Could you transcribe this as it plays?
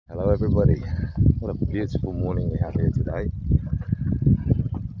Hello everybody, what a beautiful morning we have here today.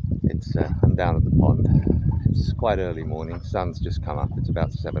 I'm down at the pond. It's quite early morning, sun's just come up, it's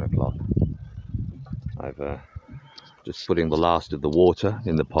about 7 o'clock. I've just put in the last of the water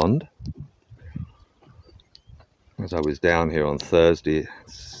in the pond. As I was down here on Thursday,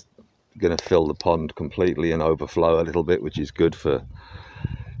 it's going to fill the pond completely and overflow a little bit, which is good for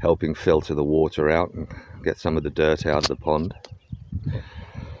helping filter the water out and get some of the dirt out of the pond.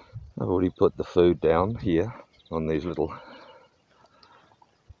 I've already put the food down here on these little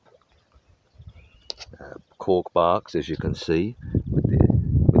cork barks, as you can see, with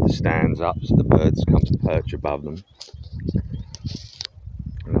the stands up so the birds come to perch above them.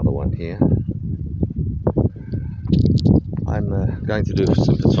 Another one here. I'm going to do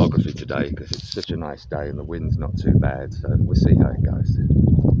some photography today because it's such a nice day and the wind's not too bad, so we'll see how it goes.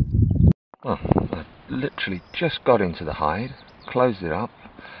 Oh, I literally just got into the hide, closed it up,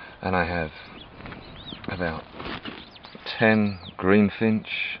 and I have about 10 greenfinch,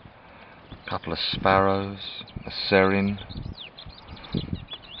 a couple of sparrows, a serin,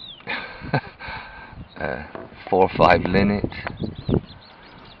 4 or 5 linnet,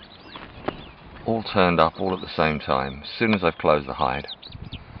 all turned up all at the same time as soon as I've closed the hide.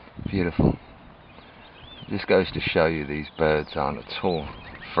 Beautiful. This goes to show you these birds aren't at all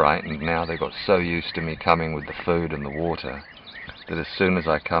frightened now. They got so used to me coming with the food and the water that as soon as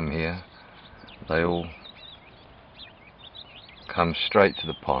I come here they all come straight to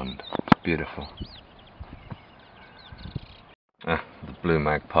the pond. It's beautiful. The blue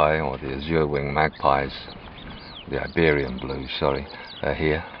magpie, or the azure wing magpies, the Iberian blues, sorry, are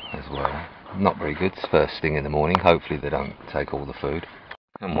here as well. Not very good, it's first thing in the morning. Hopefully they don't take all the food.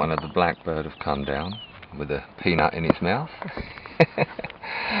 And one of the blackbird have come down with a peanut in its mouth.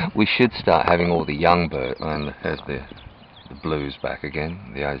 We should start having all the young birds, and there's the blues back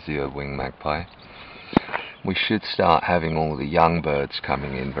again, the azure wing magpie. We should start having all the young birds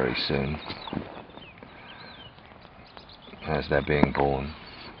coming in very soon, as they're being born.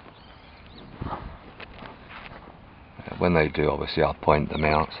 When they do, obviously I'll point them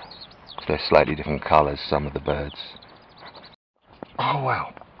out, because they're slightly different colours, some of the birds. Oh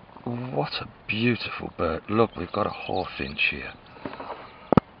wow, what a beautiful bird. Look, we've got a Hawfinch here.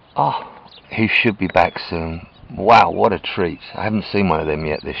 Oh, he should be back soon. Wow, what a treat. I haven't seen one of them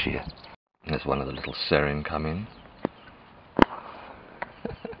yet this year. There's one of the little serin come in.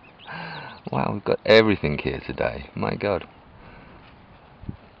 Wow, we've got everything here today. My God.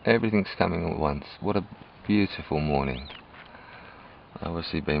 Everything's coming at once. What a beautiful morning. I've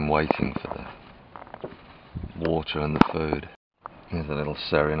obviously been waiting for the water and the food. There's a little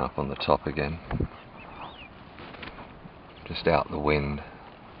serin up on the top again. Just out the wind.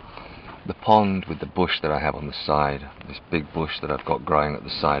 The pond with the bush that I have on the side, this big bush that I've got growing at the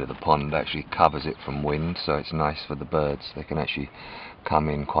side of the pond, actually covers it from wind, so it's nice for the birds. They can actually come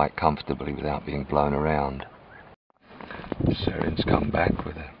in quite comfortably without being blown around. The serin's come back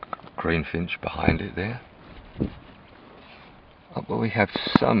with a greenfinch behind it there. Oh, but we have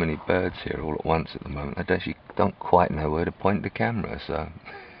so many birds here all at once at the moment. I actually don't quite know where to point the camera, so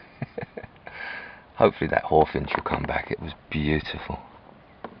hopefully that Hawfinch will come back. It was beautiful.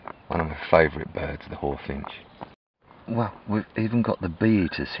 One of my favourite birds, the Hawfinch. Well, we've even got the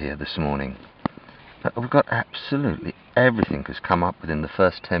bee-eaters here this morning. We've got absolutely everything has come up within the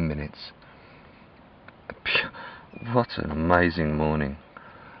first 10 minutes. What an amazing morning.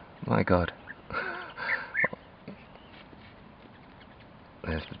 My God.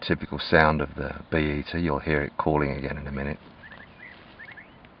 There's the typical sound of the bee-eater. You'll hear it calling again in a minute.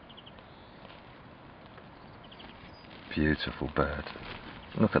 Beautiful bird.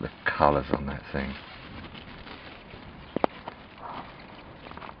 Look at the colours on that thing.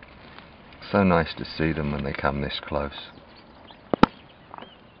 So nice to see them when they come this close.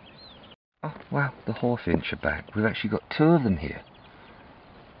 Oh wow, the Hawfinch are back. We've actually got 2 of them here.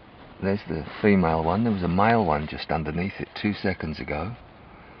 There's the female one. There was a male one just underneath it 2 seconds ago.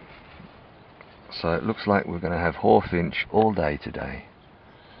 So it looks like we're going to have Hawfinch all day today.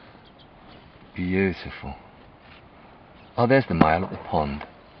 Beautiful. Oh, there's the male at the pond.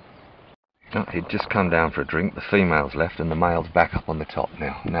 Oh, he'd just come down for a drink. The female's left and the male's back up on the top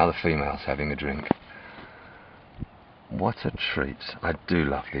now. Now the female's having a drink. What a treat. I do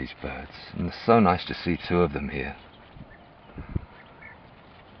love these birds. And it's so nice to see 2 of them here.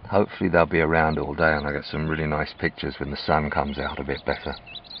 Hopefully they'll be around all day and I'll get some really nice pictures when the sun comes out a bit better.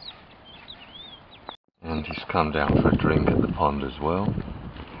 And she's come down for a drink at the pond as well.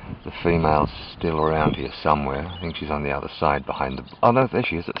 The female's still around here somewhere. I think she's on the other side behind the... Oh no, there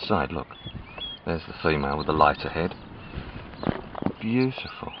she is at the side, look. There's the female with the lighter head.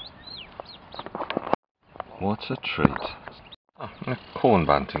 Beautiful. What a treat. Oh, and the corn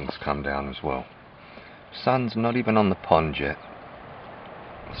bunting's come down as well. Sun's not even on the pond yet.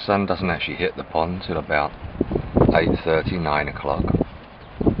 The sun doesn't actually hit the pond till about 8:30, 9 o'clock.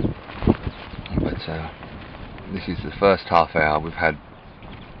 But this is the first half hour we've had.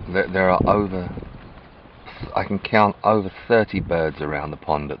 There are over, I can count over 30 birds around the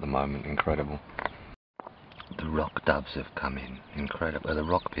pond at the moment. Incredible. The rock doves have come in. Incredible. The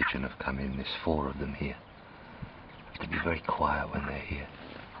rock pigeon have come in. There's 4 of them here. Have to be very quiet when they're here.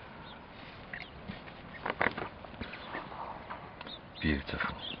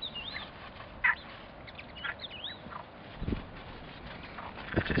 Beautiful.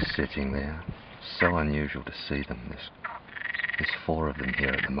 They're just sitting there. So unusual to see them. There's 4 of them here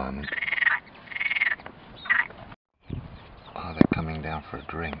at the moment. Oh, they're coming down for a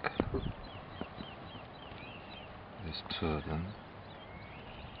drink. There's 2 of them.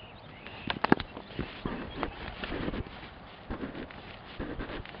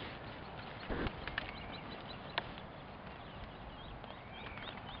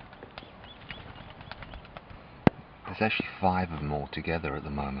 There's actually 5 of them all together at the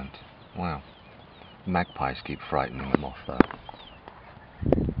moment. Wow. Magpies keep frightening them off though.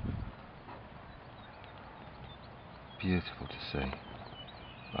 Beautiful to see.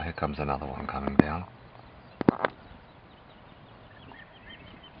 Oh, here comes another one coming down.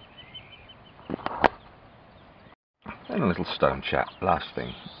 And a little stone chap, last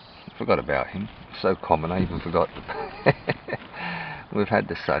thing. Forgot about him. So common I even forgot. We've had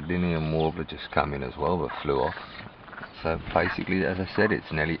the Sardinian warbler just come in as well, but flew off. So basically, as I said,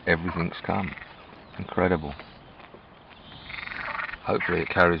 it's nearly everything's come. Incredible. Hopefully it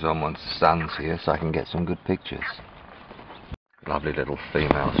carries on once the sun's here so I can get some good pictures. Lovely little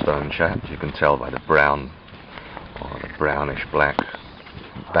female stone chap. You can tell by the brown or the brownish black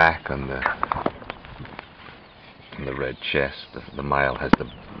back and the red chest. The male has the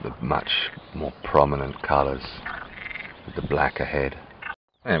much more prominent colours with the blacker head.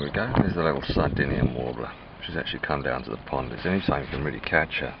 There we go. There's the little Sardinian warbler. She's actually come down to the pond. It's any time you can really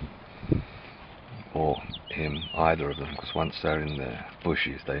catch her, or him, either of them, because once they're in the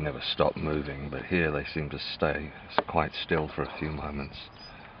bushes they never stop moving, but here they seem to stay quite still for a few moments.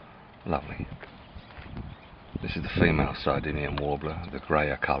 Lovely. This is the female Sardinian warbler, the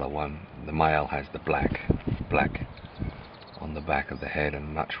greyer colour one. The male has the black on the back of the head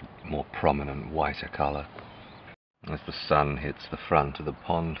and much more prominent whiter colour. As the sun hits the front of the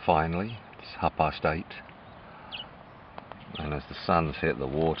pond finally, it's 8:30. And as the sun's hit the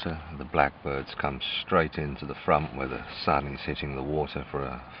water, the blackbirds come straight into the front where the sun is hitting the water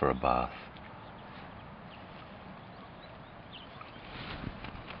for a bath.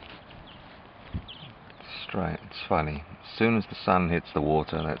 Straight, it's funny. As soon as the sun hits the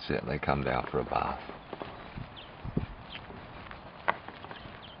water, that's it, they come down for a bath.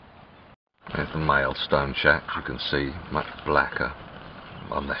 There's the male stone chat. You can see much blacker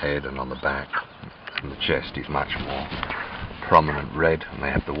on the head and on the back. And the chest is much more prominent red, and they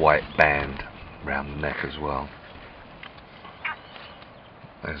have the white band around the neck as well.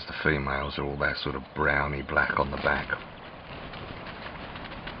 There's the females, are all that sort of browny black on the back.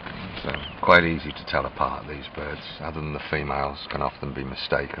 So quite easy to tell apart these birds. Other than the females can often be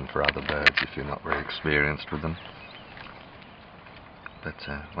mistaken for other birds if you're not very experienced with them. But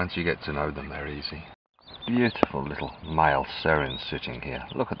once you get to know them, they're easy. Beautiful little male serin sitting here.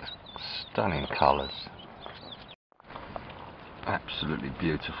 Look at the stunning colours. Absolutely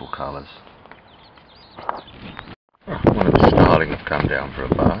beautiful colours. One of the starling have come down for a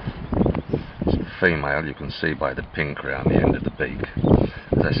bath. It's the female, you can see by the pink around the end of the beak.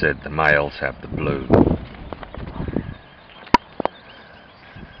 As I said, the males have the blue.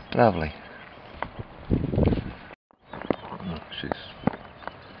 Lovely. Oh, she's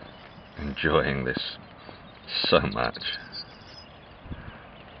enjoying this so much.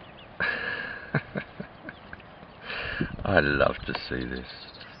 I love to see this.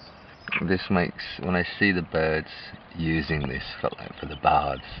 This makes, when I see the birds using this for the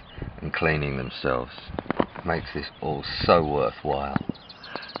baths and cleaning themselves, it makes this all so worthwhile.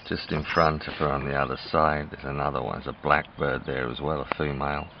 Just in front of her on the other side, there's another one. There's a blackbird there as well, a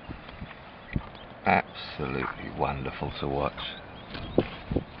female. Absolutely wonderful to watch.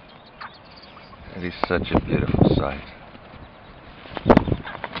 It is such a beautiful sight.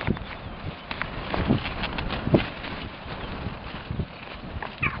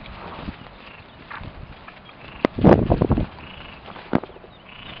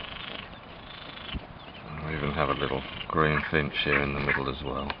 We even have a little green finch here in the middle as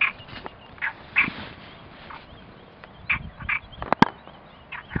well.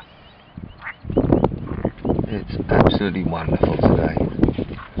 It's absolutely wonderful today.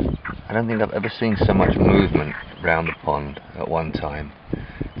 I don't think I've ever seen so much movement round the pond at one time.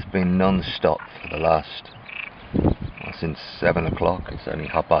 It's been non-stop for the last, well, since 7 o'clock. It's only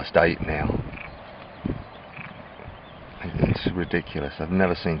 8:30 now. It's ridiculous. I've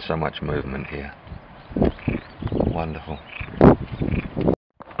never seen so much movement here. Wonderful.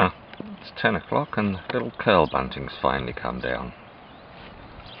 It's 10 o'clock and little curl bunting's finally come down.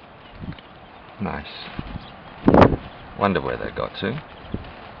 Nice. Wonder where they got to.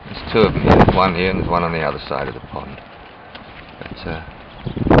 There's 2 of them here. There's one here and there's one on the other side of the pond. But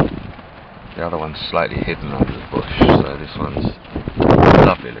the other one's slightly hidden under the bush, so this one's a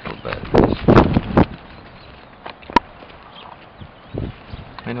lovely little bird.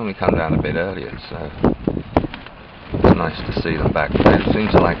 They normally come down a bit earlier, so it's nice to see them back. It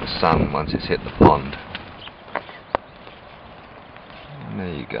seems to like the sun once it's hit the pond. And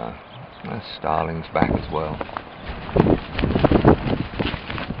there you go. That starling's back as well.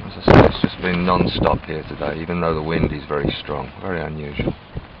 As I say, it's just been non-stop here today, even though the wind is very strong. Very unusual.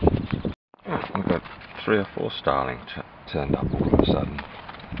 We've got 3 or 4 starling turned up all of a sudden.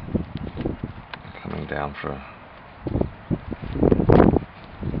 They're coming down for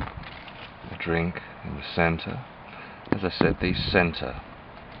a drink in the centre. As I said, these centre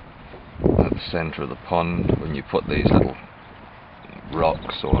at the centre of the pond, when you put these little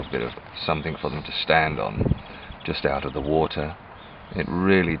rocks or a bit of something for them to stand on just out of the water, it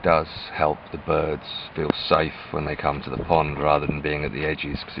really does help the birds feel safe when they come to the pond rather than being at the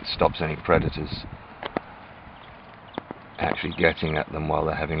edges, because it stops any predators actually getting at them while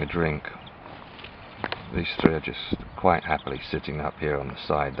they're having a drink. These 3 are just quite happily sitting up here on the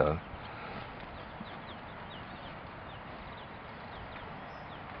side though.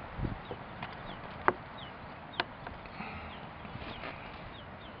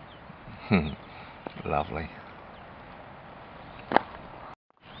 Lovely.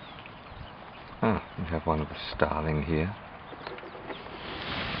 We have one of the starling here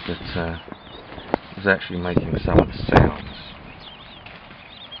that is actually making some of the sounds.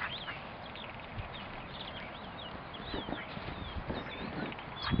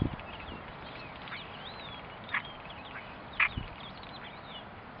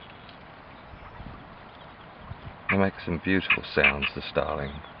 They make some beautiful sounds, the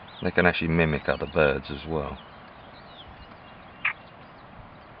starling. They can actually mimic other birds as well.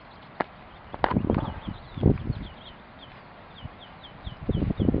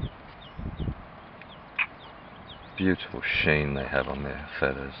 Beautiful sheen they have on their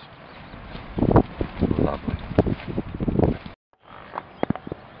feathers. Lovely.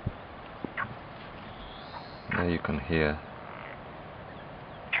 Now you can hear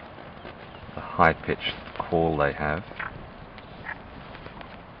the high-pitched call they have.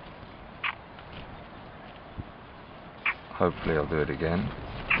 Hopefully I'll do it again.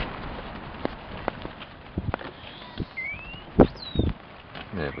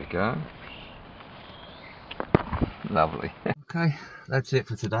 There we go. Lovely. Okay, that's it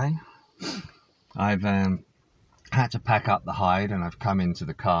for today. I've had to pack up the hide and I've come into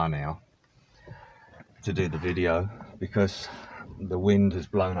the car now to do the video because the wind has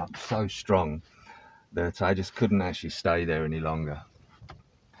blown up so strong that I just couldn't actually stay there any longer.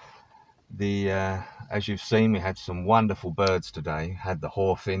 As you've seen, we had some wonderful birds today. Had the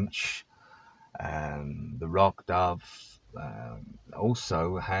Hawfinch, the rock dove.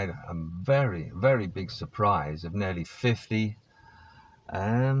 Also had a very, very big surprise of nearly 50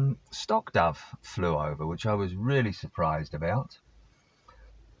 stock dove flew over, which I was really surprised about.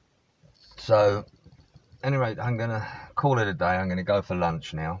 So, anyway, I'm going to call it a day. I'm going to go for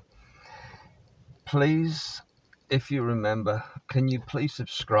lunch now. Please, if you remember, can you please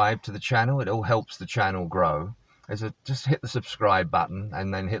subscribe to the channel? It all helps the channel grow. Just hit the subscribe button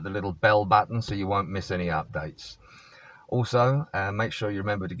and then hit the little bell button so you won't miss any updates. Also, make sure you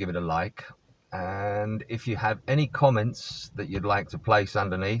remember to give it a like. And if you have any comments that you'd like to place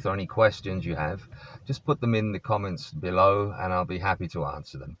underneath or any questions you have, just put them in the comments below and I'll be happy to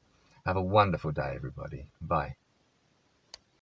answer them. Have a wonderful day, everybody. Bye.